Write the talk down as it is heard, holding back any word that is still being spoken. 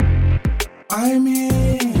I'm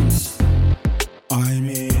in. I'm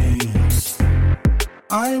in.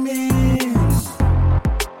 I'm in.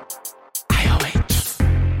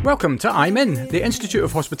 Welcome to I'm In, the Institute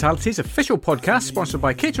of Hospitality's official podcast, sponsored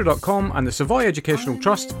by Caterer.com and the Savoy Educational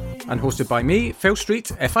Trust, and hosted by me, Phil Street,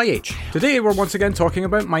 FIH. Today we're once again talking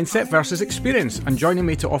about mindset versus experience, and joining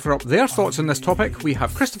me to offer up their thoughts on this topic, we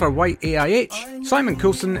have Christopher White, AIH, Simon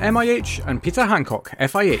Coulson, MIH, and Peter Hancock,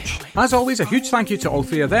 FIH. As always, a huge thank you to all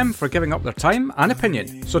three of them for giving up their time and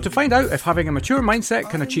opinion. So to find out if having a mature mindset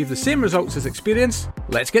can achieve the same results as experience,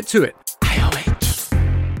 let's get to it.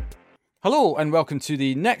 Hello and welcome to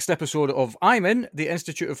the next episode of I'm In, the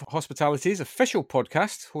Institute of Hospitality's official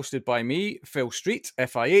podcast, hosted by me, Phil Street,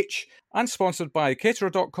 FIH, and sponsored by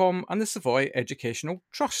Caterer.com and the Savoy Educational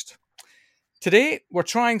Trust. Today, we're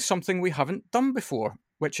trying something we haven't done before,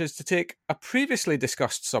 which is to take a previously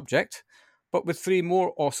discussed subject, but with three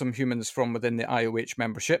more awesome humans from within the IOH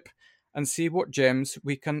membership, and see what gems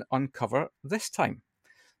we can uncover this time.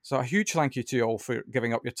 So a huge thank you to you all for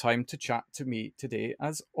giving up your time to chat to me today,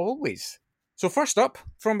 as always. So first up,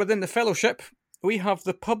 from within the fellowship, we have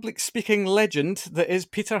the public speaking legend that is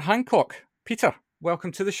Peter Hancock. Peter,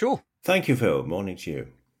 welcome to the show. Thank you, Phil. Morning to you.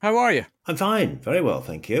 How are you? I'm fine. Very well,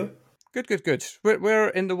 thank you. Good. Where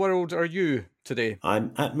in the world are you today?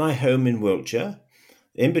 I'm at my home in Wiltshire,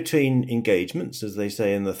 in between engagements, as they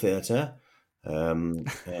say in the theatre. And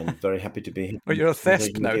very happy to be here. Well, you're a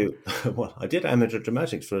thesp now. Well, I did amateur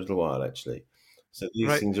dramatics for a little while, actually. So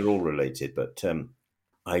these things are all related. But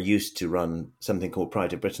I used to run something called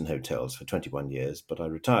Pride of Britain Hotels for 21 years, but I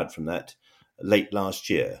retired from that late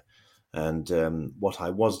last year. And what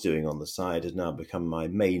I was doing on the side has now become my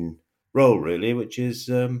main role, really, which is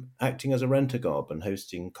acting as a rent-a-gob and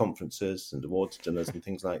hosting conferences and awards dinners and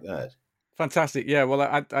things like that. Fantastic. Yeah, well,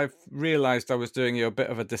 I've realised I was doing you a bit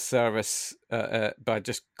of a disservice by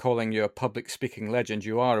just calling you a public speaking legend.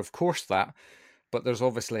 You are, of course, that, but there's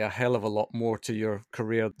obviously a hell of a lot more to your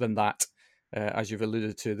career than that, as you've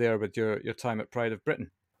alluded to there with your time at Pride of Britain.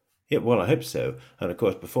 Yeah, well, I hope so. And of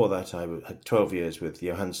course, before that, I had 12 years with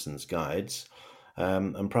Johansson's Guides.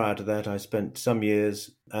 And prior to that, I spent some years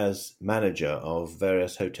as manager of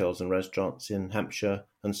various hotels and restaurants in Hampshire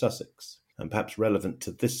and Sussex. And perhaps relevant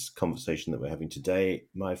to this conversation that we're having today,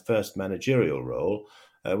 my first managerial role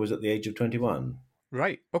was at the age of 21.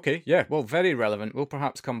 Right. Okay. Yeah. Well, very relevant. We'll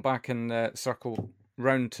perhaps come back and circle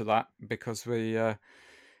round to that because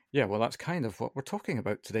that's kind of what we're talking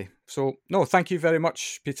about today. So, no, thank you very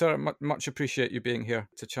much, Peter. Much appreciate you being here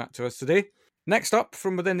to chat to us today. Next up,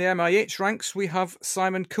 from within the MIH ranks, we have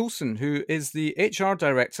Simon Coulson, who is the HR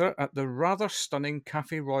director at the rather stunning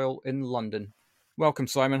Café Royal in London. Welcome,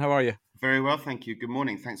 Simon. How are you? Very well, thank you. Good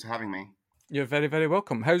morning. Thanks for having me. You're very, very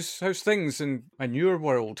welcome. How's things in your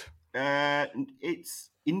world?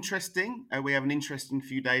 It's interesting. We have an interesting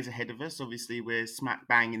few days ahead of us. Obviously, we're smack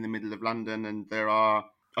bang in the middle of London, and there are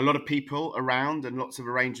a lot of people around and lots of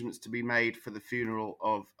arrangements to be made for the funeral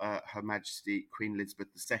of Her Majesty Queen Elizabeth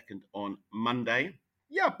II on Monday.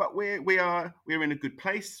 Yeah, but we're in a good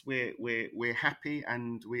place. We're happy,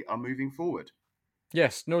 and we are moving forward.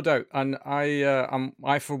 Yes, no doubt. And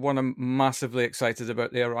I for one am massively excited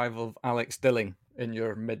about the arrival of Alex Dilling in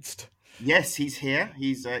your midst. Yes, he's here.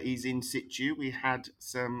 He's in situ. We had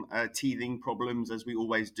some teething problems, as we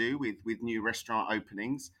always do, with new restaurant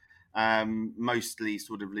openings. Mostly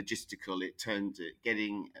sort of logistical.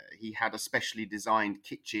 He had a specially designed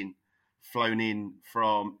kitchen flown in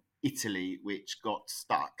from Italy, which got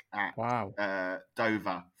stuck at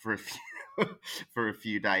Dover for a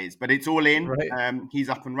few days, but it's all in. Right. He's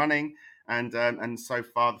up and running, and so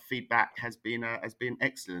far the feedback has been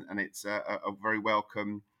excellent, and it's a very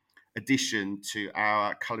welcome addition to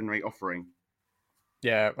our culinary offering.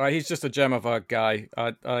 Yeah, he's just a gem of a guy.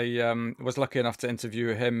 I was lucky enough to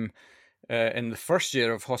interview him in the first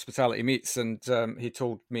year of Hospitality Meets, and he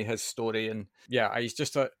told me his story. And yeah, he's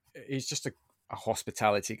just a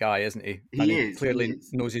hospitality guy, isn't he? He clearly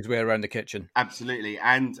knows his way around the kitchen. Absolutely.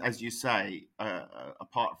 And as you say,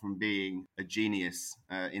 apart from being a genius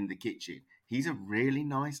in the kitchen, he's a really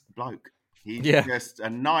nice bloke. He's just a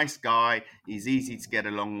nice guy. He's easy to get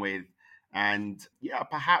along with. And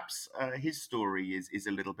perhaps his story is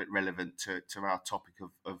a little bit relevant to our topic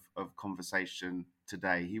of conversation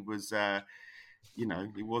today. He was,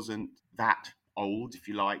 he wasn't that old, if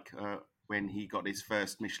you like, when he got his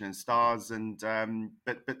first Michelin stars, and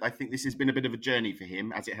but I think this has been a bit of a journey for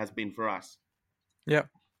him, as it has been for us. Yeah,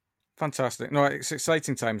 fantastic. No, it's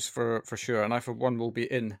exciting times for sure, and I for one will be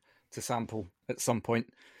in to sample at some point,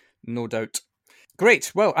 no doubt.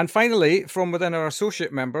 Great. Well, and finally, from within our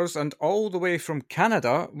associate members and all the way from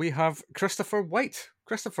Canada, we have Christopher White.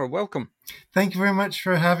 Christopher, welcome. Thank you very much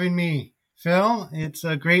for having me, Phil. It's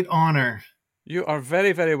a great honor. You are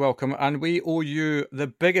very, very welcome, and we owe you the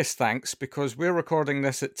biggest thanks because we're recording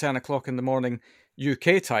this at 10 o'clock in the morning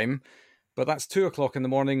UK time, but that's 2 o'clock in the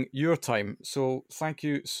morning your time. So thank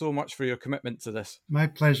you so much for your commitment to this. My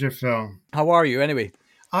pleasure, Phil. How are you anyway?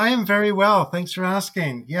 I am very well. Thanks for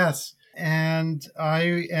asking. Yes. And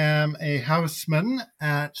I am a houseman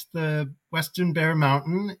at the Western Bear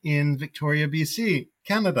Mountain in Victoria, BC,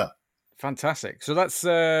 Canada. Fantastic. So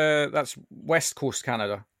that's West Coast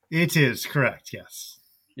Canada. It is correct, yes.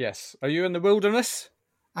 Yes. Are you in the wilderness?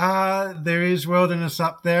 There is wilderness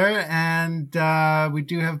up there, and we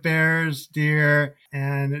do have bears, deer,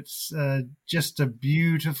 and it's just a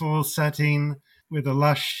beautiful setting with a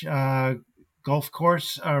lush golf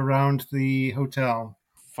course around the hotel.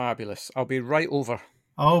 Fabulous. I'll be right over.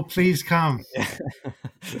 Oh, please come.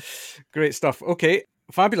 Great stuff. Okay.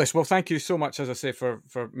 Fabulous. Well, thank you so much, as I say, for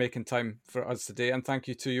making time for us today. And thank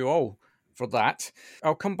you to you all for that.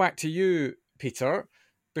 I'll come back to you, Peter.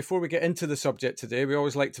 Before we get into the subject today, we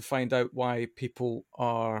always like to find out why people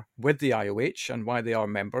are with the IOH and why they are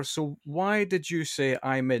members. So why did you say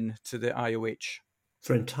I'm in to the IOH?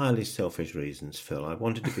 For entirely selfish reasons, Phil. I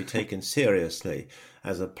wanted to be taken seriously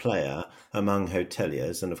as a player among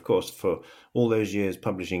hoteliers. And of course, for all those years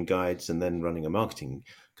publishing guides and then running a marketing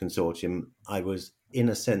consortium, I was, in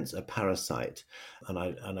a sense, a parasite. And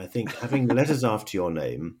I think having letters after your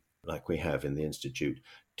name, like we have in the Institute,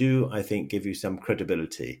 do, I think, give you some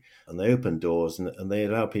credibility. And they open doors and they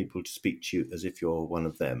allow people to speak to you as if you're one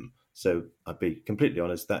of them. So I'll be completely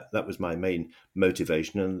honest, that was my main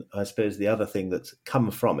motivation. And I suppose the other thing that's come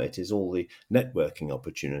from it is all the networking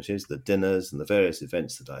opportunities, the dinners and the various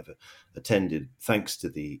events that I've attended thanks to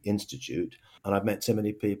the Institute. And I've met so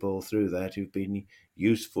many people through that who've been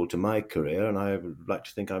useful to my career. And I would like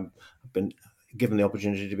to think I've been given the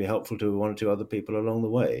opportunity to be helpful to one or two other people along the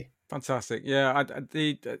way. Fantastic. Yeah,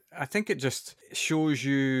 I think it just shows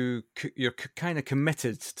you're kind of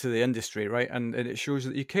committed to the industry, right? And it shows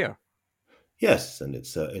that you care. Yes, and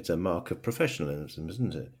it's a mark of professionalism,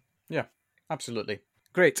 isn't it? Yeah, absolutely.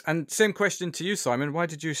 Great. And same question to you, Simon. Why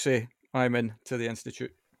did you say I'm in to the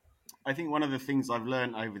Institute? I think one of the things I've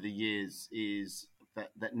learned over the years is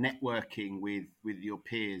that networking with your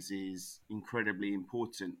peers is incredibly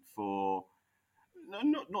important for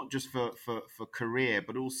not just for career,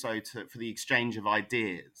 but also for the exchange of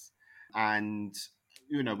ideas. And,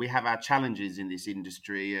 we have our challenges in this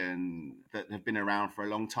industry and that have been around for a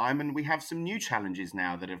long time. And we have some new challenges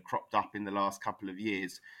now that have cropped up in the last couple of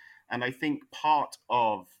years. And I think part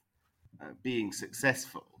of being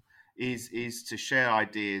successful is to share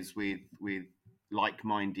ideas with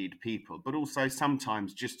like-minded people, but also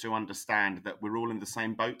sometimes just to understand that we're all in the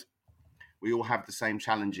same boat. We all have the same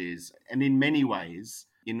challenges. And in many ways,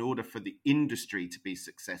 in order for the industry to be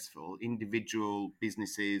successful, individual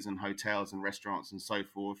businesses and hotels and restaurants and so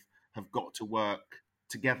forth have got to work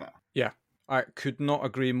together. Yeah, I could not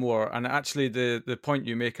agree more. And actually, the point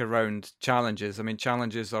you make around challenges, I mean,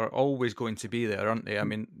 challenges are always going to be there, aren't they? I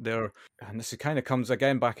mean, and this kind of comes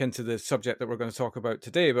again back into the subject that we're going to talk about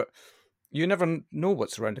today, but you never know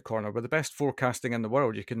what's around the corner. With the best forecasting in the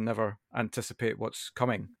world, you can never anticipate what's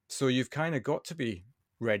coming. So you've kind of got to be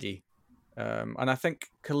ready. And I think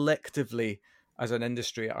collectively as an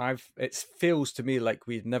industry, it feels to me like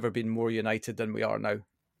we've never been more united than we are now.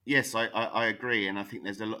 Yes, I agree. And I think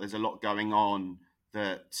there's a lot going on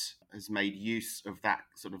that has made use of that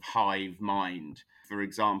sort of hive mind. For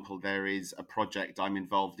example, there is a project I'm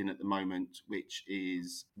involved in at the moment, which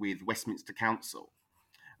is with Westminster Council.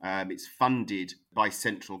 It's funded by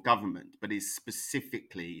central government, but is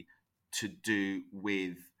specifically to do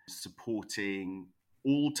with supporting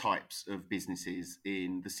all types of businesses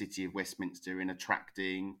in the city of Westminster in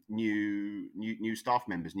attracting new staff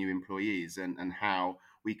members, new employees, and how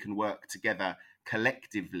we can work together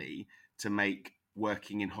collectively to make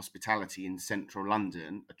working in hospitality in central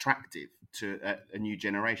London attractive to a new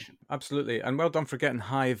generation. Absolutely. And well done for getting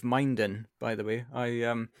hive minding, by the way.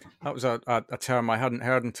 That was a term I hadn't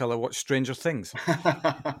heard until I watched Stranger Things.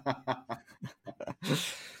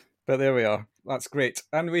 But there we are. That's great.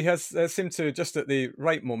 And we seem to, just at the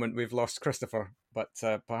right moment, we've lost Christopher. But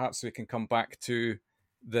perhaps we can come back to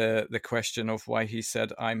the question of why he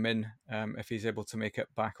said I'm in, if he's able to make it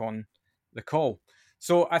back on the call.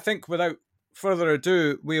 So I think without further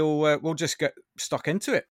ado, we'll just get stuck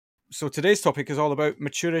into it. So today's topic is all about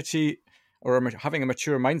maturity, or having a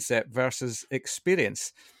mature mindset versus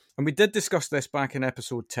experience. And we did discuss this back in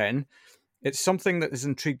episode 10. It's something that has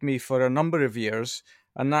intrigued me for a number of years,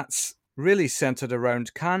 and that's really centered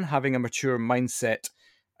around, can having a mature mindset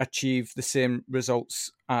achieve the same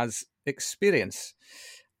results as experience.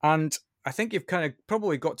 And I think you've kind of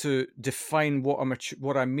probably got to define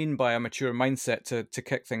what I mean by a mature mindset to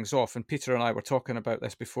kick things off. And Peter and I were talking about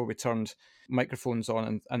this before we turned microphones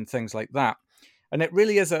on and things like that. And it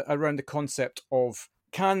really is around the concept of,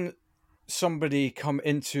 can somebody come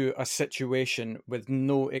into a situation with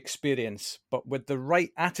no experience, but with the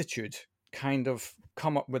right attitude, kind of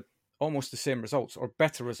come up with almost the same results or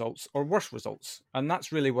better results or worse results? And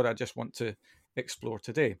that's really what I just want to explore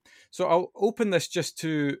today. So I'll open this just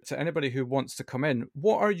to anybody who wants to come in.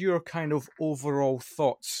 What are your kind of overall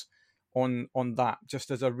thoughts on that,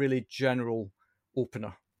 just as a really general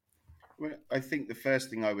opener? Well, I think the first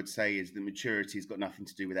thing I would say is that maturity has got nothing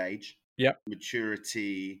to do with age. Yeah.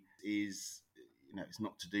 Maturity is, it's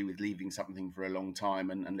not to do with leaving something for a long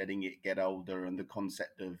time and letting it get older, and the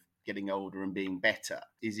concept of getting older and being better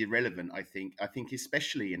is irrelevant. I think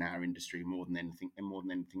especially in our industry more than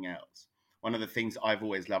anything else. One of the things I've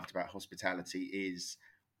always loved about hospitality is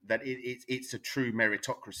that it's a true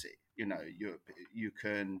meritocracy. You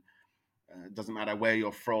can, doesn't matter where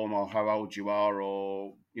you're from or how old you are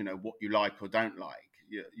or, what you like or don't like.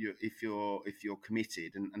 If you're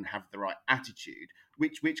committed and have the right attitude,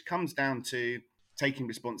 which comes down to taking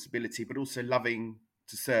responsibility, but also loving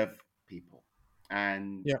to serve people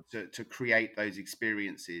and to create those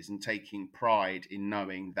experiences and taking pride in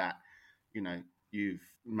knowing that, you've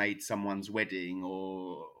made someone's wedding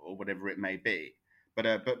or whatever it may be.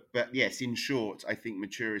 But yes, in short, I think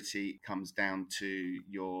maturity comes down to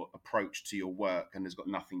your approach to your work and has got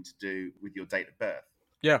nothing to do with your date of birth.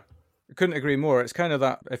 Yeah, I couldn't agree more. It's kind of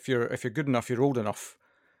that if you're good enough, you're old enough.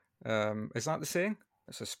 Is that the saying?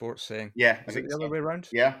 It's a sports saying. Yeah. Is it the other way around?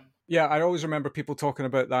 Yeah. Yeah, I always remember people talking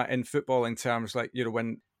about that in footballing terms, like,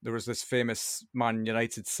 when there was this famous Man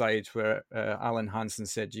United side where Alan Hansen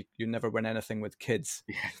said, you never win anything with kids.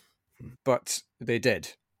 Yeah. But they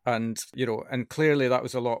did. And, and clearly that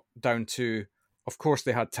was a lot down to, of course,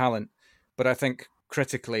 they had talent. But I think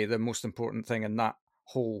critically, the most important thing in that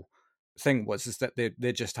whole thing is that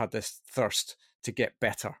they just had this thirst to get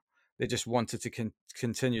better. They just wanted to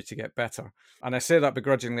continue to get better. And I say that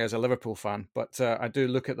begrudgingly as a Liverpool fan, but I do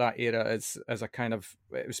look at that era as a kind of,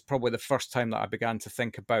 it was probably the first time that I began to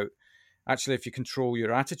think about, actually, if you control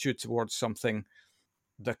your attitude towards something,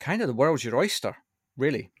 the world's your oyster,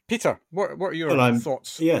 really. Peter, what are your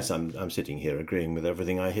thoughts? Yes, I'm sitting here agreeing with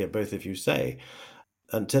everything I hear both of you say.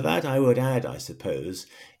 And to that, I would add, I suppose,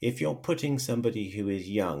 if you're putting somebody who is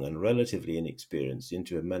young and relatively inexperienced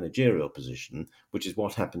into a managerial position, which is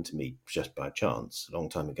what happened to me just by chance a long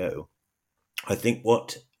time ago, I think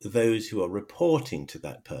what those who are reporting to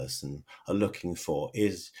that person are looking for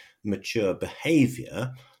is mature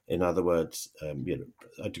behavior. In other words,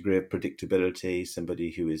 a degree of predictability,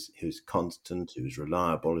 somebody who's constant, who's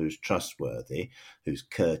reliable, who's trustworthy, who's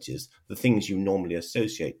courteous, the things you normally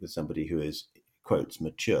associate with somebody who is, quotes,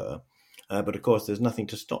 mature. But of course, there's nothing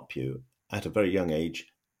to stop you at a very young age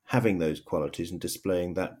having those qualities and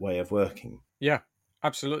displaying that way of working. Yeah,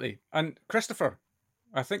 absolutely. And Christopher,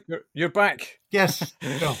 I think you're back. Yes.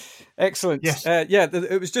 No. Excellent. Yes.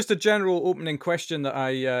 It was just a general opening question that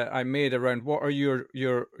I made around what are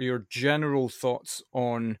your general thoughts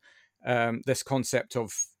on this concept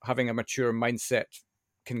of having a mature mindset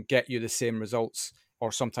can get you the same results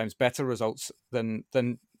or sometimes better results than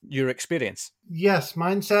your experience. Yes,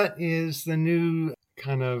 mindset is the new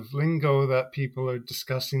kind of lingo that people are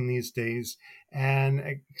discussing these days, and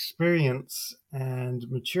experience and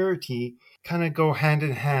maturity kind of go hand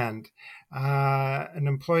in hand. An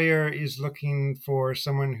employer is looking for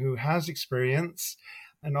someone who has experience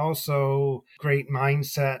and also great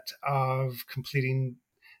mindset of completing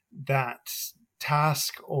that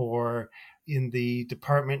task or in the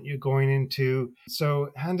department you're going into. So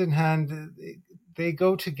hand in hand, they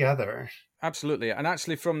go together. Absolutely. And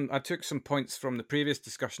actually I took some points from the previous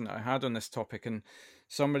discussion that I had on this topic, and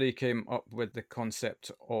somebody came up with the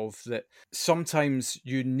concept of that sometimes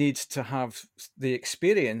you need to have the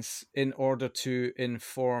experience in order to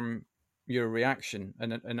inform your reaction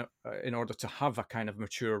and in order to have a kind of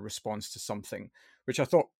mature response to something, which I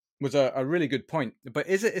thought was a really good point. But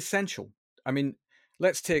is it essential? I mean,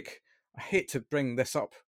 I hate to bring this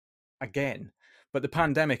up again, but the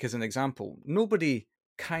pandemic is an example. Nobody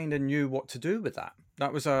kind of knew what to do with that.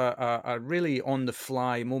 That was a really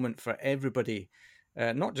on-the-fly moment for everybody,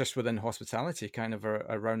 not just within hospitality, kind of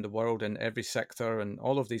around the world in every sector and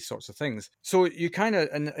all of these sorts of things. So you kind of,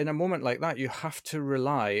 in a moment like that, you have to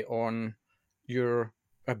rely on your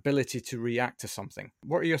ability to react to something.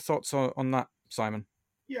 What are your thoughts on that, Simon?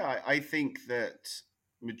 Yeah, I think that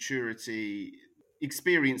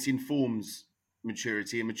experience informs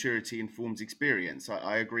maturity, and maturity informs experience.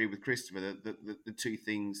 I agree with Christopher that the two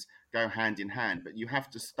things go hand in hand, but you have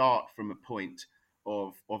to start from a point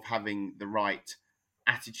of having the right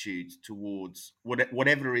attitude towards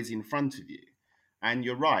whatever is in front of you. And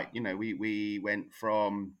you're right, we went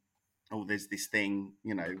from, oh, there's this thing,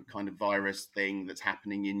 kind of virus thing that's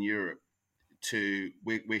happening in Europe, to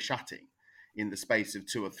we're shutting in the space of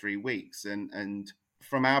 2 or 3 weeks. And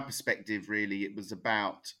from our perspective, really, it was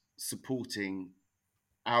about supporting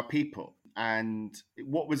our people. And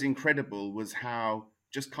what was incredible was how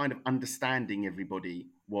just kind of understanding everybody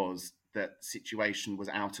was that the situation was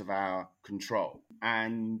out of our control,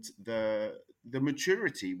 and the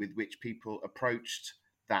maturity with which people approached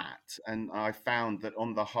that. And I found that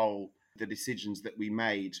on the whole, the decisions that we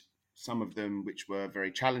made, some of them which were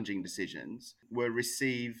very challenging decisions, were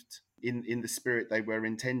received in the spirit they were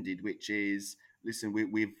intended, which is, listen,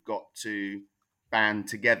 we've got to band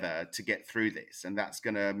together to get through this, and that's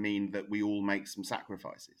going to mean that we all make some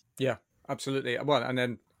sacrifices. Yeah, absolutely. Well, and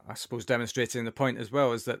then I suppose demonstrating the point as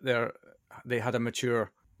well is that they had a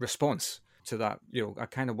mature response to that. A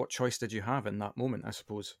kind of, what choice did you have in that moment, I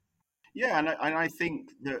suppose? Yeah, and I think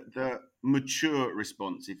that the mature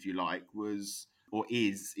response, if you like, was, or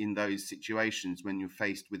is, in those situations when you're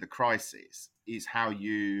faced with a crisis, is how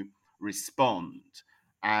you respond.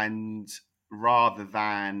 And rather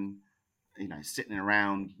than sitting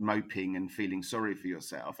around moping and feeling sorry for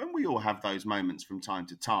yourself, and we all have those moments from time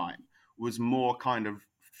to time, was more kind of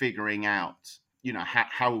figuring out,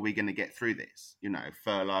 how are we going to get through this?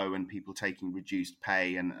 Furlough and people taking reduced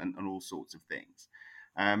pay and all sorts of things.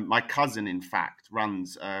 My cousin, in fact,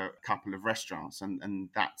 runs a couple of restaurants, and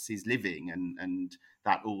that's his living, and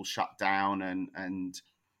that all shut down, and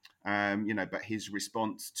but his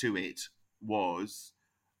response to it was,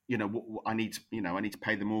 I need to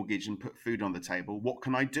pay the mortgage and put food on the table. What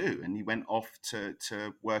can I do? And he went off to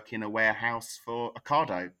work in a warehouse for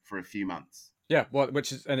Ocado for a few months. Yeah, well,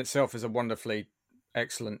 which is in itself is a wonderfully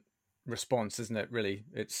excellent response, isn't it? Really,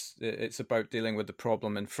 it's about dealing with the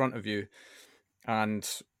problem in front of you, and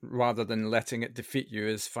rather than letting it defeat you,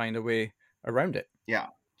 is find a way around it. Yeah,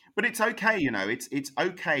 but it's okay. It's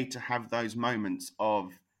okay to have those moments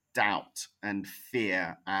of doubt and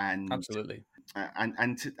fear, and absolutely.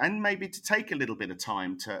 And maybe to take a little bit of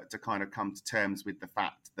time to kind of come to terms with the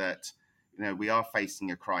fact that we are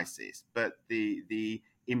facing a crisis, but the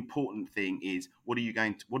important thing is, what are we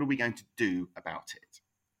going to do about it,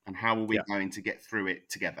 and how are we going to get through it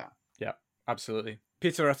together? Yeah, absolutely.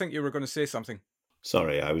 Peter, I think you were going to say something.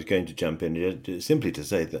 Sorry, I was going to jump in simply to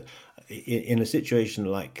say that in a situation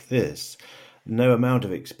like this, no amount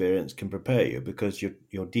of experience can prepare you, because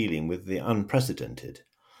you're dealing with the unprecedented.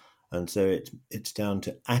 And so it's down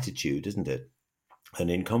to attitude, isn't it? And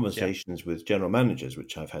in conversations with general managers,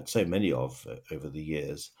 which I've had so many of over the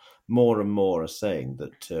years, more and more are saying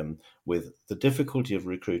that with the difficulty of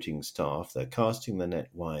recruiting staff, they're casting the net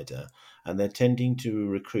wider, and they're tending to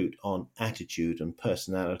recruit on attitude and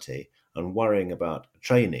personality, and worrying about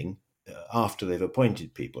training after they've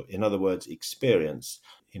appointed people. In other words, experience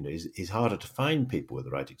is harder to find people with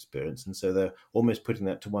the right experience, and so they're almost putting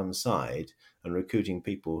that to one side and recruiting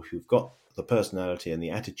people who've got the personality and the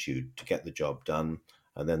attitude to get the job done,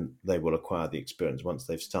 and then they will acquire the experience once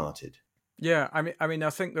they've started. Yeah, I mean, I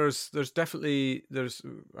think there's definitely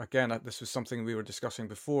again, this was something we were discussing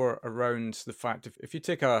before around the fact if you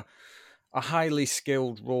take a highly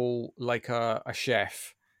skilled role like a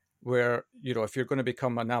chef, where if you're going to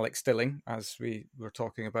become an Alex Stilling, as we were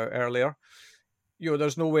talking about earlier,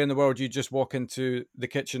 there's no way in the world you just walk into the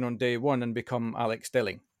kitchen on day one and become Alex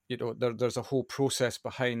Stilling. There's a whole process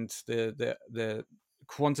behind the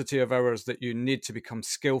quantity of hours that you need to become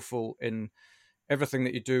skillful in everything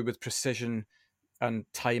that you do, with precision and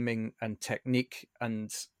timing and technique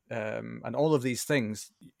and all of these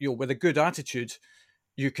things. With a good attitude,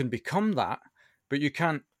 you can become that, but you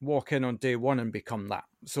can't walk in on day one and become that.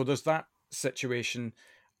 So there's that situation.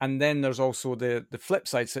 And then there's also the flip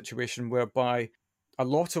side situation, whereby a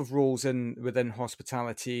lot of roles within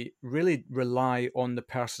hospitality really rely on the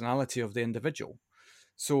personality of the individual.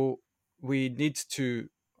 So we need to,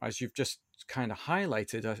 as you've just kind of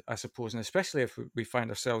highlighted, I suppose, and especially if we find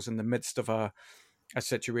ourselves in the midst of a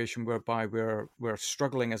situation whereby we're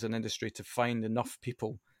struggling as an industry to find enough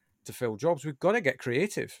people to fill jobs, we've got to get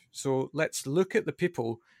creative. So let's look at the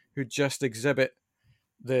people who just exhibit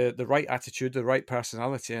the right attitude, the right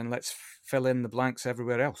personality, and let's fill in the blanks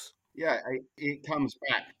everywhere else. Yeah, it comes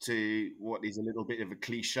back to what is a little bit of a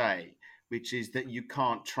cliche, which is that you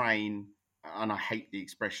can't train, and I hate the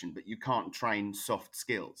expression, but you can't train soft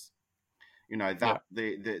skills.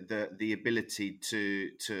 The ability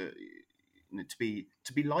to to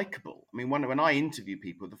be likable. I mean, when I interview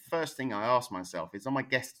people, the first thing I ask myself is, are my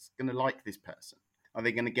guests going to like this person? Are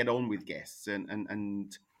they going to get on with guests?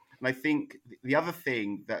 And I think the other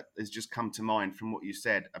thing that has just come to mind from what you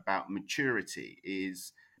said about maturity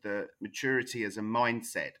is that maturity as a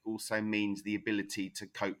mindset also means the ability to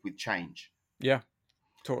cope with change. Yeah,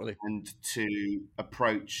 totally. And to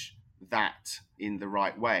approach that in the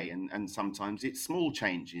right way. And sometimes it's small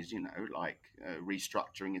changes, like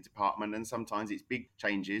restructuring a department. And sometimes it's big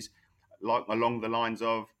changes, like along the lines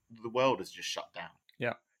of the world has just shut down.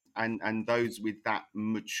 Yeah. And those with that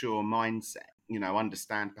mature mindset,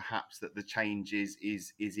 understand perhaps that the change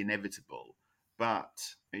is inevitable, but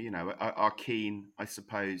are keen, I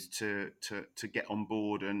suppose, to get on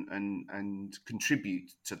board and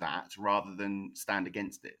contribute to that rather than stand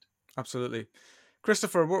against it. Absolutely.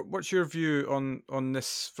 Christopher, what's your view on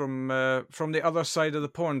this from the other side of the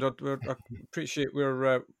pond? I appreciate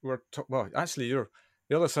well, actually you're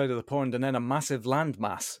the other side of the pond and then a massive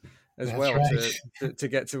landmass as That's well right. to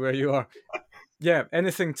get to where you are. Yeah,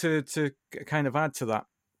 anything to kind of add to that?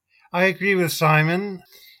 I agree with Simon.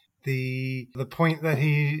 The point that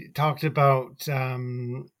he talked about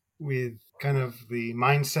with kind of the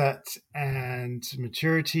mindset and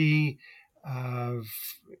maturity of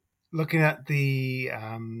looking at the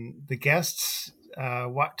guests,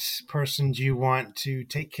 what person do you want to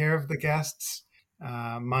take care of the guests?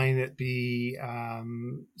 Might it be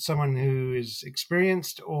someone who is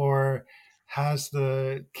experienced or has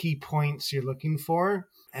the key points you're looking for?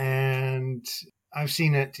 And I've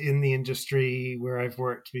seen it in the industry where I've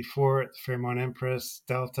worked before at the Fairmont Empress,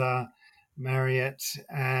 Delta, Marriott,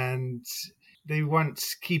 and they want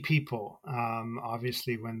key people,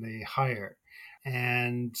 obviously, when they hire.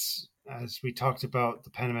 And as we talked about the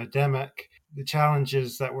pandemic, the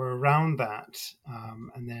challenges that were around that,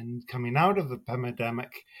 and then coming out of the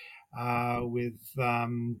pandemic with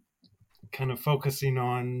kind of focusing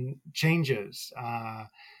on changes.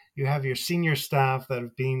 You have your senior staff that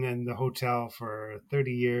have been in the hotel for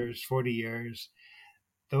 30 years, 40 years.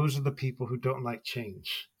 Those are the people who don't like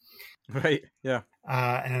change. Right, yeah.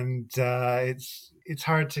 And it's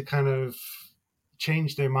hard to kind of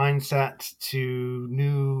change their mindset to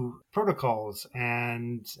new protocols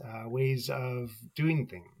and ways of doing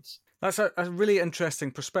things. That's a really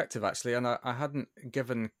interesting perspective, actually, and I hadn't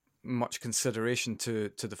given much consideration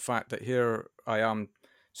to the fact that here I am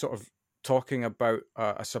sort of talking about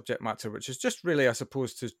a subject matter which is just really, I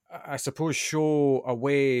suppose, show a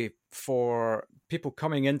way for people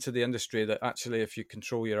coming into the industry that actually, if you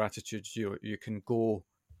control your attitudes, you can go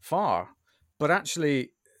far. But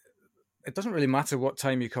actually, it doesn't really matter what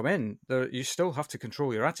time you come in. You still have to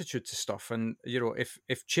control your attitude to stuff. And,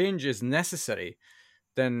 if change is necessary,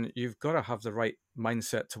 then you've got to have the right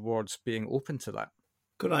mindset towards being open to that.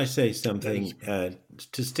 Could I say something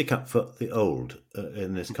to stick up for the old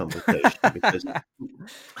in this conversation? Because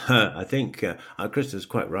I think Chris is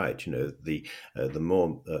quite right. The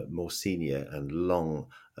more senior and long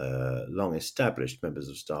established members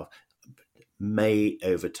of staff may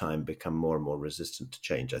over time become more and more resistant to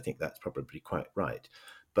change. I think that's probably quite right.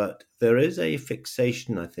 But there is a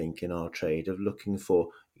fixation, I think, in our trade of looking for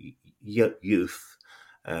youth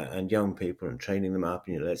and young people and training them up,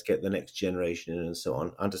 let's get the next generation in and so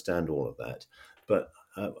on. Understand all of that. But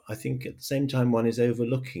I think at the same time, one is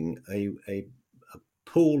overlooking a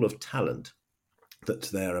pool of talent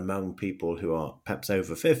that's there among people who are perhaps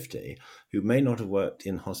over 50, who may not have worked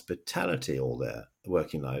in hospitality all their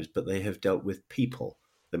working lives, but they have dealt with people.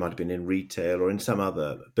 They might have been in retail or in some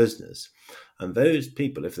other business. And those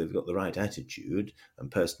people, if they've got the right attitude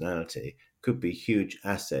and personality, could be huge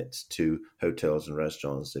assets to hotels and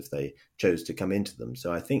restaurants if they chose to come into them.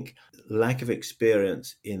 So I think lack of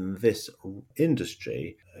experience in this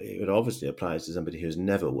industry, it obviously applies to somebody who's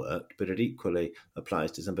never worked, but it equally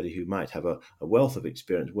applies to somebody who might have a wealth of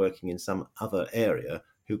experience working in some other area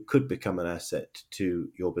who could become an asset to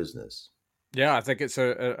your business. Yeah, I think it's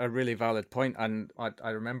a really valid point. And I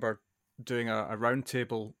remember doing a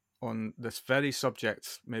roundtable on this very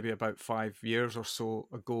subject maybe about 5 years or so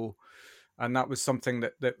ago. And that was something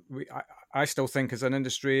that I still think as an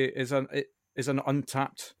industry is an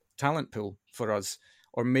untapped talent pool for us.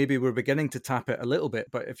 Or maybe we're beginning to tap it a little bit.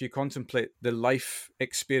 But if you contemplate the life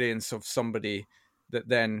experience of somebody that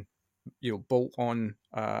then bolt on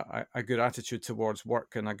a good attitude towards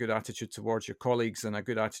work and a good attitude towards your colleagues and a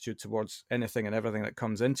good attitude towards anything and everything that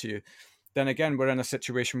comes into you, then again, we're in a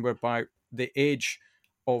situation whereby the age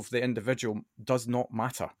of the individual does not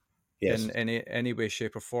matter. Yes. In any way,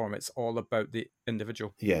 shape or form. It's all about the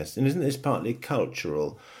individual. Yes, and isn't this partly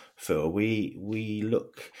cultural, Phil? We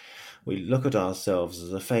look, we look at ourselves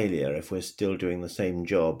as a failure if we're still doing the same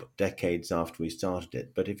job decades after we started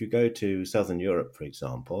it. But if you go to Southern Europe, for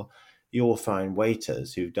example, you'll find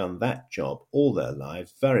waiters who've done that job all their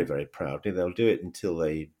lives very, very proudly. They'll do it until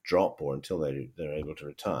they drop or until they're able to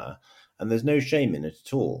retire. And there's no shame in it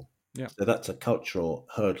at all. Yeah. So that's a cultural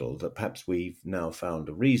hurdle that perhaps we've now found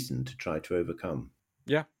a reason to try to overcome.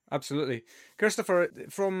 Yeah, absolutely. Christopher,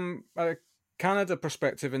 from a Canada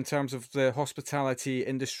perspective, in terms of the hospitality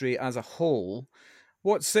industry as a whole,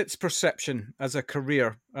 what's its perception as a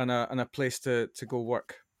career and a place to go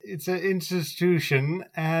work? It's an institution,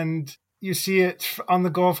 and you see it on the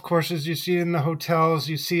golf courses, you see it in the hotels,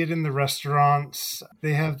 you see it in the restaurants.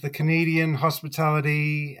 They have the Canadian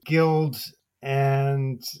Hospitality Guild,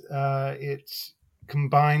 and it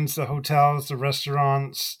combines the hotels, the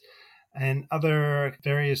restaurants, and other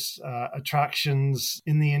various attractions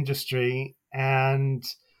in the industry. And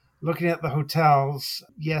looking at the hotels,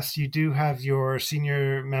 yes, you do have your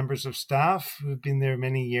senior members of staff who've been there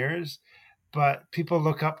many years, but people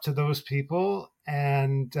look up to those people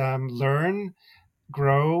and learn,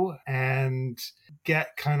 grow, and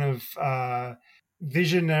get kind of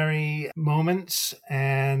visionary moments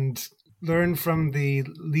and learn from the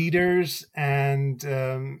leaders and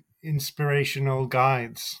inspirational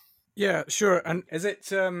guides. Yeah, sure. And is it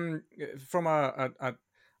from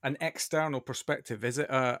an external perspective? Is it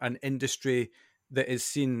an industry that is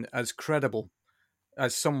seen as credible,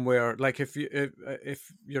 as somewhere like if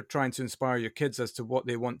you're trying to inspire your kids as to what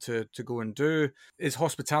they want to go and do? Is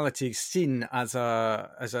hospitality seen as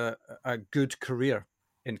a good career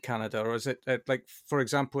in Canada, or is it like, for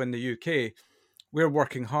example, in the UK, we're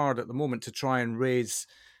working hard at the moment to try and raise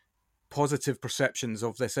positive perceptions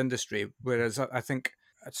of this industry, whereas I think,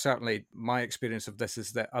 certainly my experience of this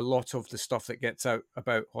is that a lot of the stuff that gets out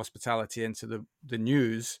about hospitality into the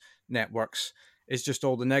news networks is just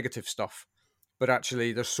all the negative stuff. But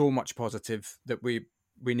actually, there's so much positive that we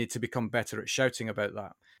need to become better at shouting about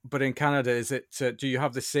that. But in Canada, is it? Do you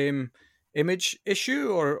have the same image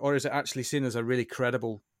issue, or is it actually seen as a really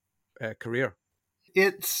credible career?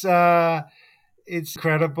 It's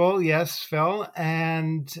credible, yes, Phil,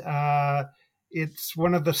 and it's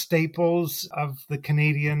one of the staples of the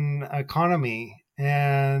Canadian economy.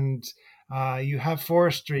 And you have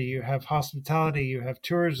forestry, you have hospitality, you have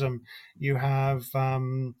tourism, you have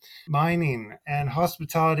mining, and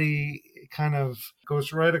hospitality kind of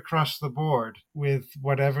goes right across the board with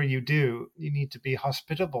whatever you do. You need to be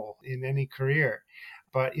hospitable in any career.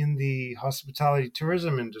 But in the hospitality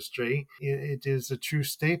tourism industry, it is a true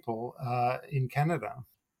staple in Canada.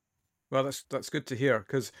 Well, that's good to hear,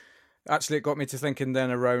 because actually it got me to thinking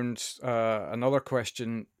then around another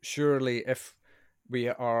question. Surely if we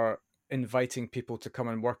are inviting people to come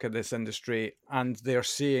and work in this industry and they're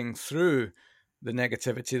seeing through the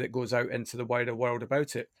negativity that goes out into the wider world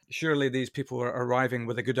about it, surely these people are arriving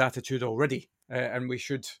with a good attitude already, and we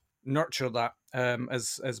should nurture that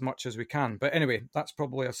as much as we can. But anyway, that's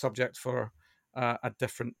probably a subject for a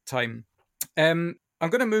different time. I'm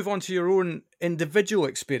going to move on to your own individual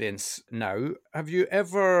experience now. Have you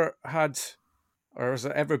ever had, or has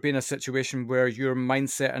there ever been a situation where your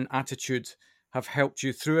mindset and attitude have helped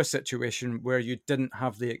you through a situation where you didn't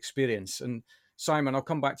have the experience? And Simon, I'll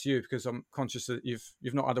come back to you because I'm conscious that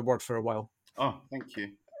you've not had a word for a while. Oh, thank you.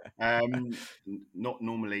 Not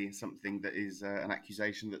normally something that is an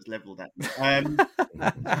accusation that's levelled at me.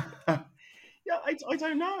 Yeah, I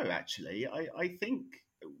don't know, actually. I think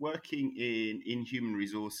working in human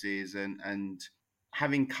resources and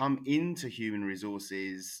having come into human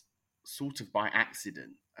resources sort of by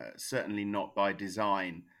accident, certainly not by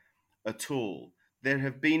design at all, there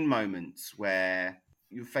have been moments where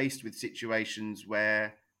you're faced with situations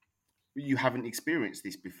where you haven't experienced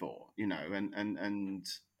this before, and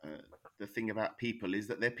the thing about people is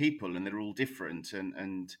that they're people and they're all different.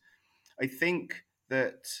 And I think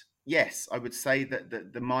that, yes, I would say that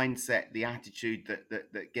the mindset, the attitude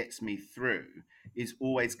that gets me through is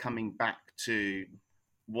always coming back to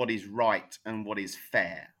what is right and what is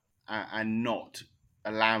fair, and not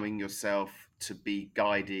allowing yourself to be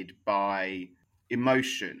guided by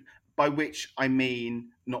emotion, by which I mean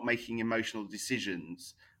not making emotional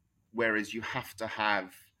decisions, whereas you have to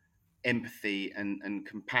have empathy and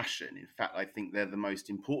compassion. In fact, I think they're the most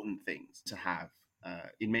important things to have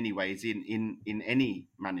in many ways in any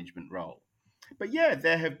management role. But yeah,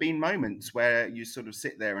 there have been moments where you sort of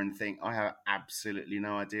sit there and think, I have absolutely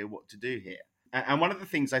no idea what to do here. And one of the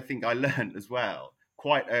things I think I learned as well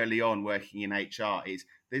quite early on working in HR is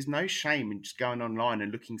there's no shame in just going online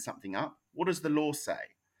and looking something up. What does the law say?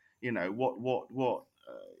 What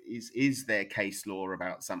is their case law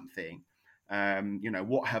about something?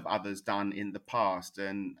 What have others done in the past?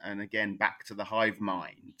 And again, back to the hive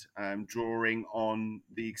mind, drawing on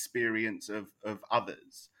the experience of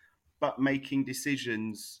others, but making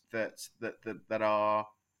decisions that are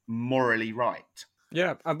morally right.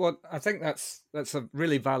 Yeah, I think that's a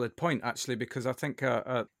really valid point, actually, because I think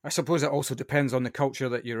I suppose it also depends on the culture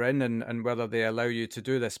that you're in and whether they allow you to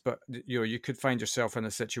do this. But you could find yourself in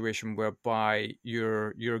a situation whereby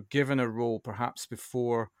you're given a role perhaps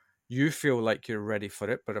before you feel like you're ready for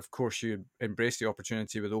it, but of course you embrace the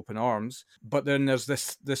opportunity with open arms. But then there's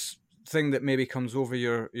this thing that maybe comes over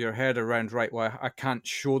your head around, right? Well, I can't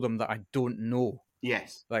show them that I don't know.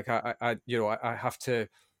 Yes, like I have to.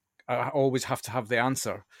 I always have to have the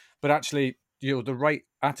answer, but actually, the right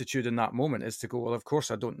attitude in that moment is to go, well, of course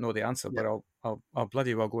I don't know the answer, but I'll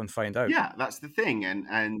bloody well go and find out. Yeah, that's the thing,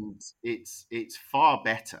 and it's far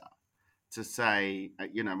better to say,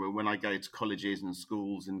 when I go to colleges and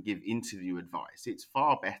schools and give interview advice, it's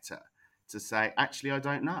far better to say, actually, I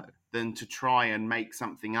don't know, than to try and make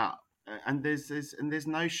something up. And there's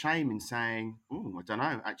no shame in saying, oh, I don't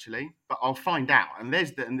know, actually, but I'll find out. And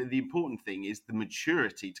the important thing is the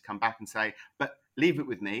maturity to come back and say, but leave it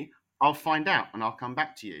with me. I'll find out and I'll come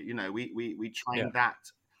back to you. We train that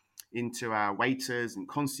into our waiters and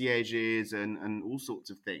concierges and all sorts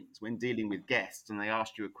of things. When dealing with guests and they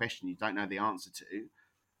ask you a question you don't know the answer to,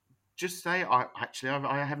 just say, I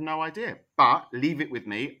have no idea, but leave it with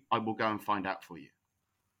me. I will go and find out for you.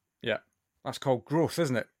 Yeah. That's called growth,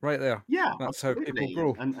 isn't it? Right there. Yeah, that's absolutely. How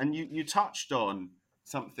people grow. And you touched on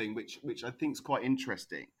something which I think is quite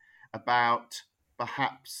interesting about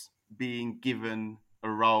perhaps being given a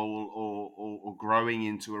role or growing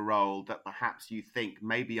into a role that perhaps you think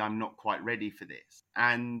maybe I'm not quite ready for this.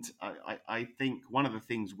 And I think one of the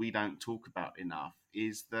things we don't talk about enough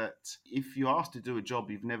is that if you're asked to do a job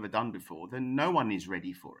you've never done before, then no one is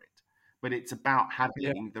ready for it. But it's about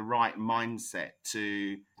having the right mindset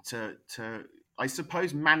to I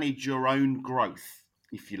suppose manage your own growth,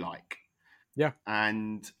 if you like. Yeah.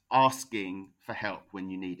 And asking for help when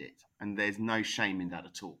you need it. And there's no shame in that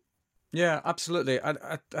at all. Yeah, absolutely.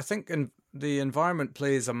 I think the environment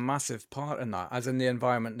plays a massive part in that, as in the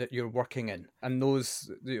environment that you're working in and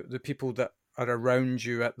the people that are around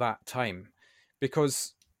you at that time.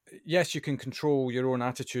 Because yes, you can control your own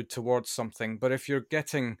attitude towards something, but if you're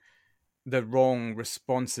getting the wrong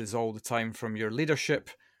responses all the time from your leadership,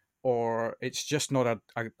 or it's just not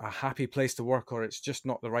a happy place to work, or it's just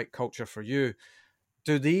not the right culture for you,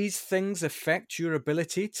 do these things affect your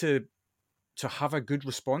ability to have a good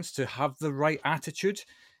response, to have the right attitude,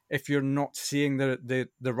 if you're not seeing the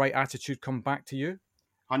right attitude come back to you?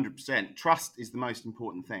 100%. Trust is the most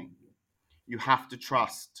important thing. You have to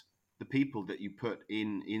trust the people that you put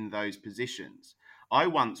in those positions. I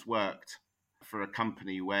once worked for a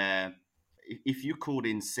company where if you called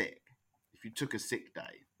in sick, if you took a sick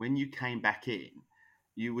day, when you came back in,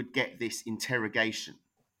 you would get this interrogation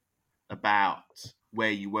about where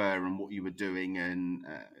you were and what you were doing, and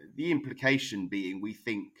the implication being, we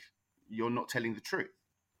think you're not telling the truth.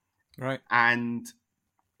 Right. And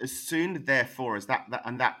as soon, therefore, as that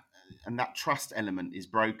trust element is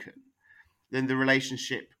broken, then the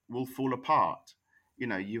relationship will fall apart.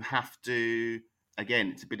 You have to, again,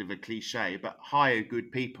 it's a bit of a cliche, but hire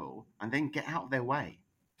good people and then get out of their way.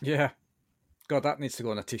 Yeah. God, that needs to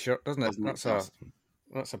go on a t-shirt, doesn't it?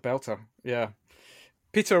 That's a belter. Yeah.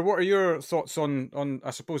 Peter, what are your thoughts on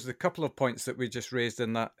I suppose the couple of points that we just raised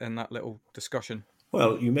in that little discussion?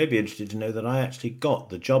 Well, you may be interested to know that I actually got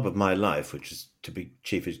the job of my life, which is to be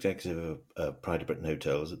chief executive of Pride of Britain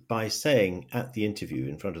Hotels, by saying at the interview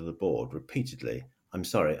in front of the board repeatedly, "I'm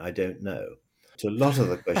sorry, I don't know." To a lot of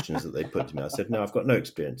the questions that they put to me, I said, "No, I've got no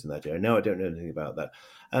experience in that area. No, I don't know anything about that."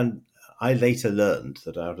 And I later learned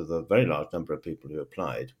that out of the very large number of people who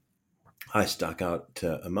applied, I stuck out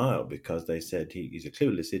a mile, because they said he's a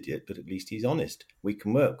clueless idiot, but at least he's honest. We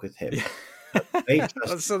can work with him.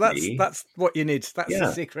 So that's what you need. That's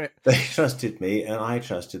the secret. They trusted me, and I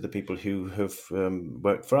trusted the people who have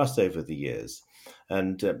worked for us over the years.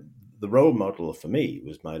 And the role model for me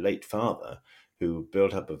was my late father, who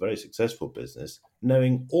built up a very successful business,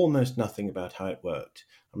 knowing almost nothing about how it worked.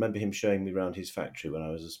 I remember him showing me around his factory when I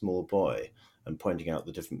was a small boy and pointing out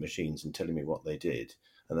the different machines and telling me what they did.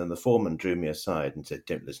 And then the foreman drew me aside and said,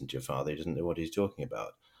 "Don't listen to your father. He doesn't know what he's talking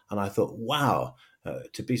about." And I thought, wow,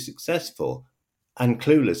 to be successful and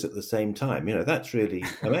clueless at the same time, that's really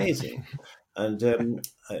amazing. And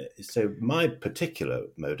so my particular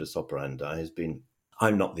modus operandi has been,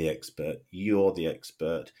 I'm not the expert. You're the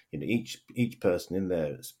expert. Each person in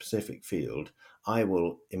their specific field. I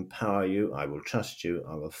will empower you. I will trust you.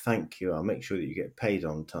 I will thank you. I'll make sure that you get paid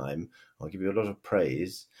on time. I'll give you a lot of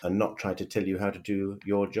praise and not try to tell you how to do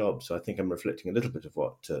your job. So I think I'm reflecting a little bit of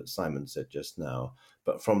what Simon said just now,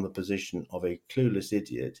 but from the position of a clueless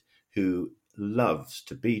idiot who loves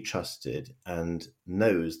to be trusted and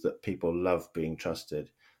knows that people love being trusted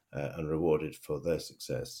and rewarded for their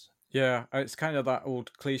success. Yeah, it's kind of that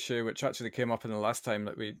old cliche, which actually came up in the last time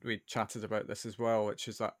that we chatted about this as well, which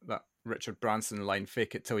is that Richard Branson line,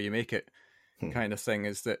 "Fake it till you make it," kind of thing.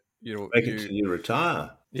 Is that make it till you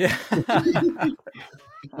retire? Yeah.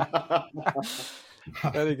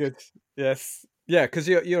 Very good. Yes. Yeah, because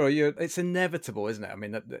you're it's inevitable, isn't it? I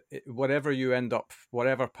mean, whatever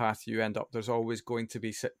path you end up, there's always going to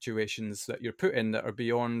be situations that you're put in that are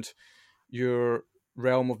beyond your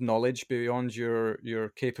realm of knowledge, beyond your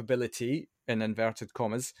capability, in inverted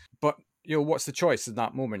commas. But what's the choice in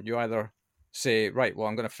that moment? You either say, right, well,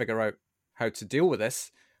 I'm going to figure out how to deal with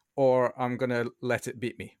this, or I'm going to let it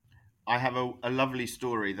beat me. I have a lovely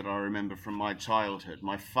story that I remember from my childhood.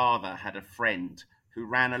 My father had a friend who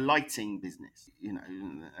ran a lighting business,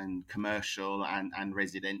 and commercial and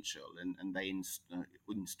residential, and they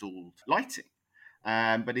installed lighting.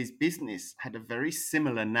 But his business had a very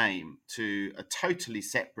similar name to a totally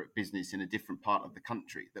separate business in a different part of the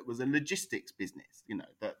country that was a logistics business,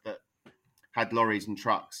 that had lorries and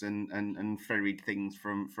trucks and ferried things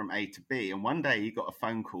from A to B. And one day he got a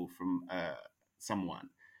phone call from someone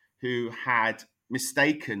who had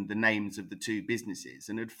mistaken the names of the two businesses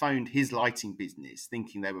and had phoned his lighting business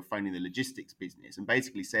thinking they were phoning the logistics business, and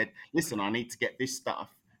basically said, listen, I need to get this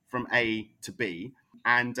stuff from A to B,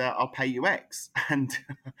 and I'll pay you X. And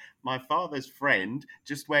my father's friend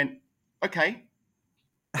just went, okay.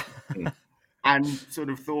 And sort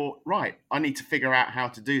of thought, right, I need to figure out how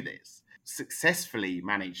to do this. Successfully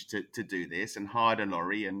managed to do this and hired a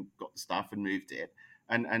lorry and got the stuff and moved it,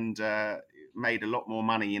 and made a lot more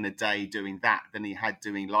money in a day doing that than he had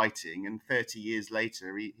doing lighting. And 30 years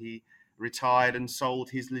later, he retired and sold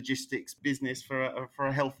his logistics business for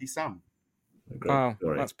a healthy sum. Wow,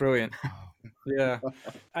 that's brilliant. Yeah,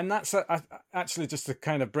 and that's actually, just to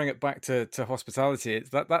kind of bring it back to hospitality.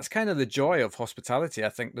 That's kind of the joy of hospitality, I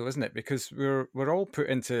think, though, isn't it? Because we're all put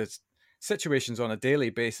into situations on a daily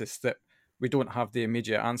basis that we don't have the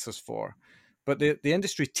immediate answers for, but the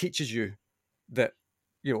industry teaches you that,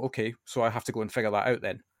 okay, so I have to go and figure that out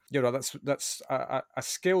then. That's a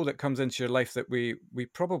skill that comes into your life that we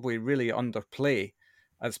probably really underplay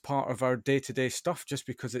as part of our day-to-day stuff, just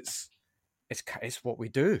because it's what we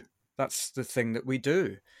do. That's the thing that we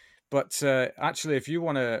do. But actually, if you're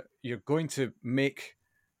going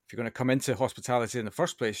to come into hospitality in the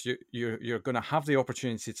first place, you're going to have the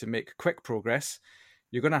opportunity to make quick progress.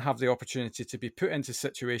 You're going to have the opportunity to be put into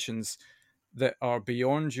situations that are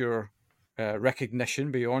beyond your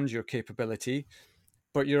recognition, beyond your capability.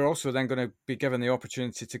 But you're also then going to be given the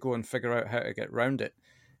opportunity to go and figure out how to get around it.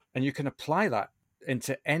 And you can apply that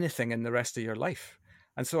into anything in the rest of your life.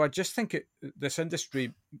 And so I just think this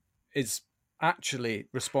industry is actually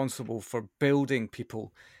responsible for building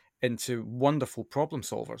people into wonderful problem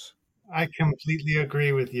solvers. I completely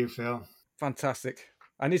agree with you, Phil. Fantastic.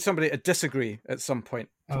 I need somebody to disagree at some point.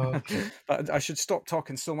 Oh, okay. But I should stop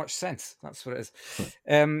talking so much sense. That's what it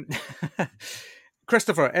is.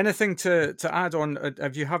 Christopher, anything to add on?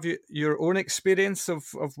 Have you your own experience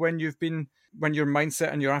of when your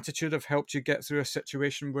mindset and your attitude have helped you get through a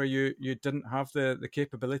situation where you didn't have the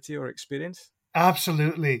capability or experience?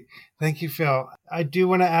 Absolutely. Thank you, Phil. I do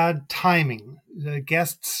want to add timing. The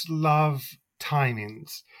guests love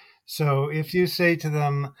timings. So if you say to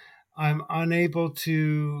them, I'm unable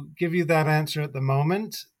to give you that answer at the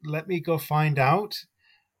moment, let me go find out.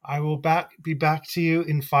 I will be back to you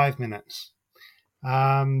in 5 minutes.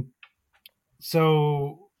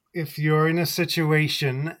 So if you're in a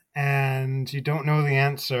situation and you don't know the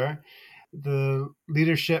answer, the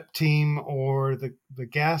leadership team or the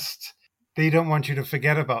guest, they don't want you to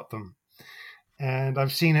forget about them. And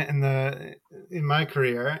I've seen it in my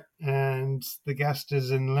career, and the guest is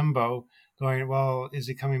in limbo going, well, is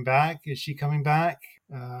he coming back? Is she coming back?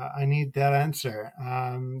 I need that answer.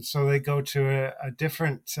 So they go to a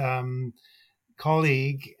different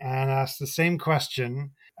colleague and ask the same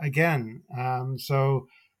question again. So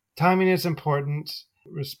timing is important.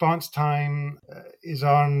 Response time is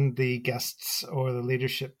on the guests or the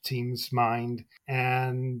leadership team's mind.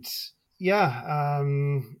 And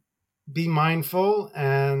be mindful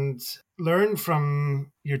and learn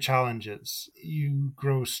from your challenges. You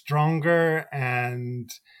grow stronger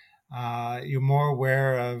and you're more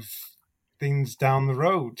aware of things down the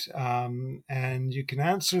road. And you can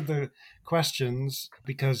answer the questions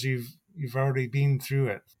because you've already been through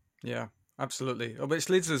it. Yeah, absolutely. Oh, which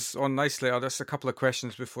leads us on nicely. Just a couple of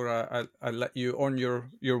questions before I let you on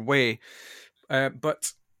your way.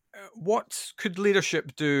 But what could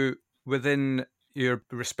leadership do within your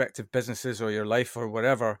respective businesses or your life or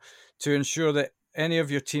whatever to ensure that any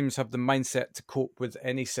of your teams have the mindset to cope with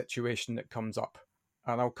any situation that comes up?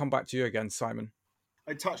 And I'll come back to you again, Simon.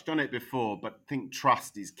 I touched on it before, but I think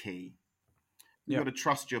trust is key. You've got to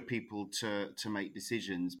trust your people to make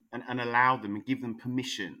decisions and allow them and give them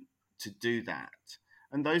permission to do that.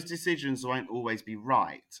 And those decisions won't always be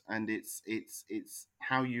right. And it's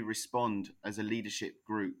how you respond as a leadership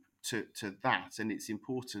group to that. And it's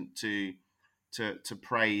important to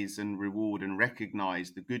praise and reward and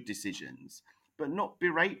recognize the good decisions, but not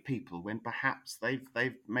berate people when perhaps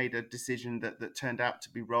they've made a decision that turned out to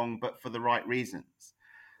be wrong, but for the right reasons.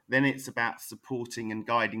 Then it's about supporting and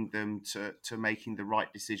guiding them to making the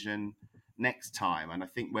right decision next time. And I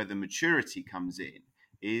think where the maturity comes in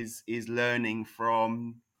is learning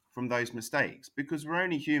from those mistakes, because we're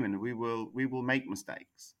only human. We will make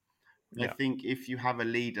mistakes. Yeah. I think if you have a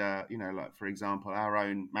leader, like for example, our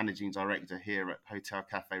own managing director here at Hotel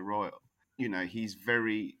Cafe Royal, he's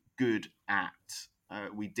very good at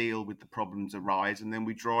we deal with the problems arise and then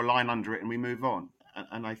we draw a line under it and we move on.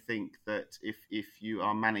 And I think that if you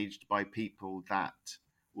are managed by people that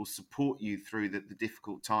will support you through the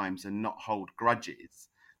difficult times and not hold grudges,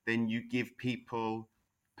 then you give people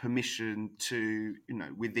permission to,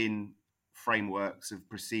 within frameworks of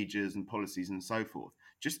procedures and policies and so forth,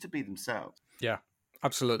 just to be themselves. Yeah,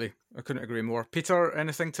 absolutely. I couldn't agree more. Peter,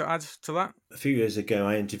 anything to add to that? A few years ago,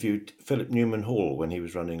 I interviewed Philip Newman Hall when he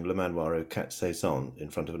was running Le Manoir au 4 Saisons in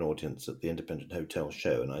front of an audience at the Independent Hotel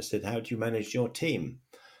show. And I said, how do you manage your team?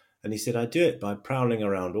 And he said, I do it by prowling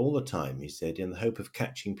around all the time, he said, in the hope of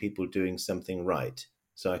catching people doing something right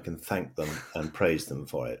so I can thank them and praise them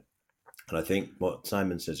for it. And I think what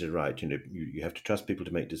Simon says is right. You have to trust people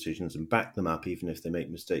to make decisions and back them up, even if they make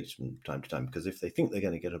mistakes from time to time. Because if they think they're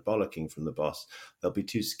going to get a bollocking from the boss, they'll be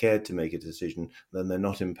too scared to make a decision. Then they're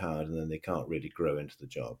not empowered, and then they can't really grow into the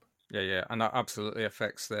job. Yeah, and that absolutely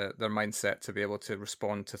affects their mindset to be able to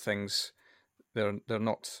respond to things. They're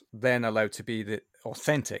not then allowed to be the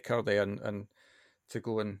authentic, are they? And to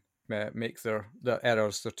go and make their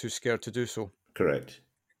errors, they're too scared to do so. Correct.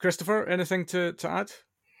 Christopher, anything to add?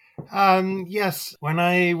 Yes, when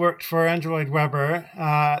I worked for Andrew Lloyd Webber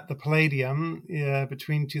at the Palladium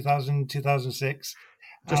between 2000 and 2006.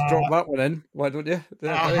 Just drop that one in, why don't you?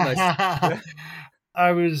 Yeah, very nice. Yeah.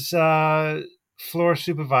 I was floor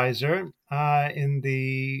supervisor in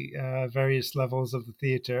the various levels of the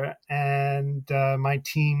theatre, and my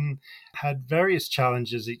team had various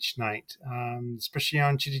challenges each night, especially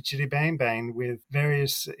on Chitty Chitty Bang Bang, with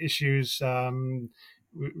various issues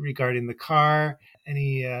regarding the car,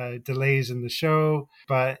 any delays in the show,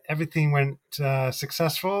 but everything went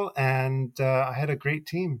successful, and I had a great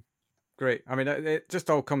team. Great. I mean, it just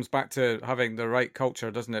all comes back to having the right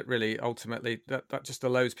culture, doesn't it? Really, ultimately, that just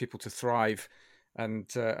allows people to thrive and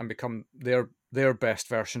become their best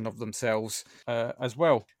version of themselves as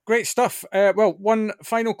well. Great stuff. Well, one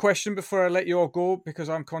final question before I let you all go, because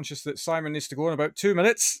I'm conscious that Simon needs to go in about 2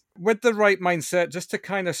 minutes. With the right mindset, just to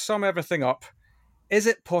kind of sum everything up, is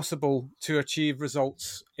it possible to achieve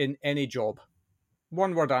results in any job?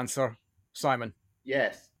 One word answer. Simon.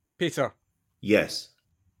 Yes. Peter. Yes.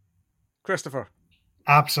 Christopher.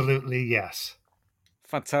 Absolutely yes.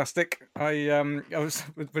 Fantastic.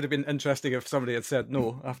 It would have been interesting if somebody had said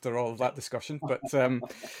no after all of that discussion, but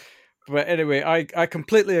anyway, I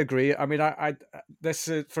completely agree. I mean, this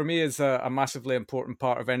for me is a massively important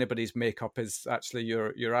part of anybody's makeup, is actually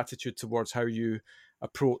your attitude towards how you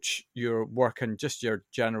approach your work and just your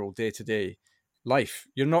general day-to-day life.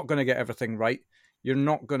 You're not going to get everything right. You're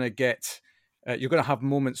not going to get. You're going to have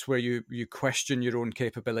moments where you question your own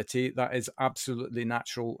capability. That is absolutely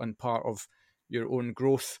natural and part of your own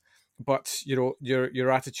growth. But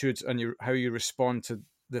your attitudes and how you respond to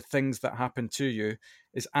the things that happen to you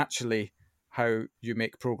is actually how you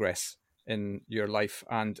make progress in your life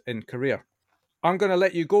and in career. I'm going to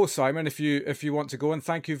let you go, Simon, if you want to go, and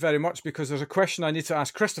thank you very much, because there's a question I need to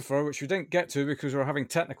ask Christopher, which we didn't get to because we're having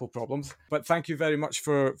technical problems. But thank you very much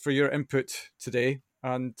for your input today,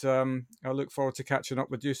 and I look forward to catching up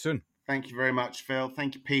with you soon. Thank you very much, Phil.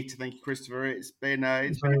 Thank you, Peter. Thank you, Christopher. It's been a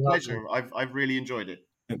pleasure. I've really enjoyed it.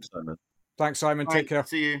 Thanks, Simon. Thanks, Simon. Bye. Take care.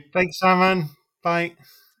 See you. Thanks, Simon. Bye.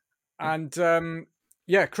 And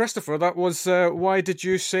Christopher, that was why did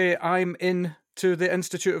you say I'm in to the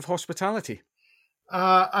Institute of Hospitality?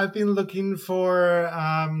 I've been looking for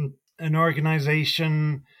an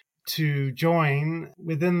organization to join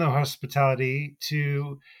within the hospitality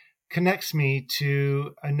to connects me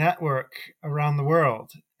to a network around the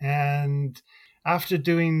world. And after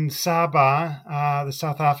doing SABA, the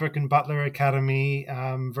South African Butler Academy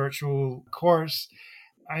virtual course,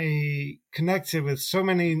 I connected with so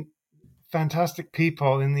many fantastic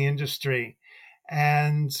people in the industry.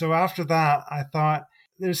 And so after that, I thought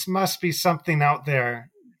there must be something out there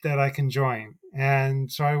that I can join. And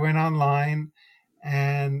so I went online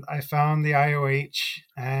and I found the IOH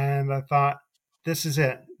and I thought, this is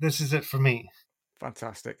it. This is it for me.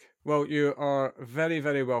 Fantastic. Well, you are very,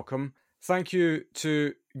 very welcome. Thank you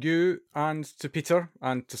to you and to Peter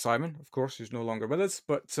and to Simon, of course, who's no longer with us.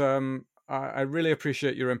 But I really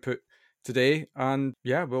appreciate your input today. And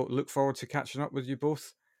yeah, we'll look forward to catching up with you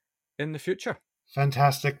both in the future.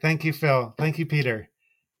 Fantastic. Thank you, Phil. Thank you, Peter.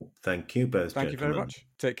 Thank you both. Thank you very much.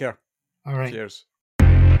 Take care. All right. Cheers.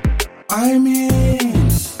 I'm in.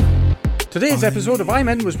 Today's episode of I'm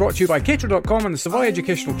In was brought to you by Caterer.com and the Savoy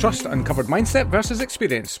Educational Trust and covered Mindset versus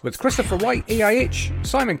Experience with Christopher White, AIH,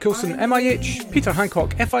 Simon Coulson, MIH, Peter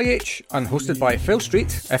Hancock, FIH, and hosted by Phil Street,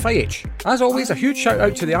 FIH. As always, a huge shout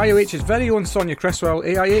out to the IOH's very own Sonia Cresswell,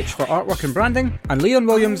 AIH, for artwork and branding, and Leon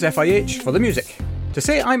Williams, FIH, for the music. To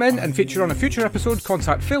say I'm in and feature on a future episode,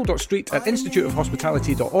 contact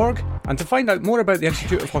phil.street@instituteofhospitality.org, and to find out more about the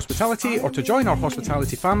Institute of Hospitality or to join our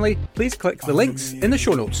hospitality family, please click the links in the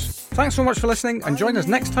show notes. Thanks so much for listening, and join us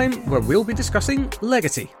next time where we'll be discussing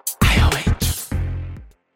legacy.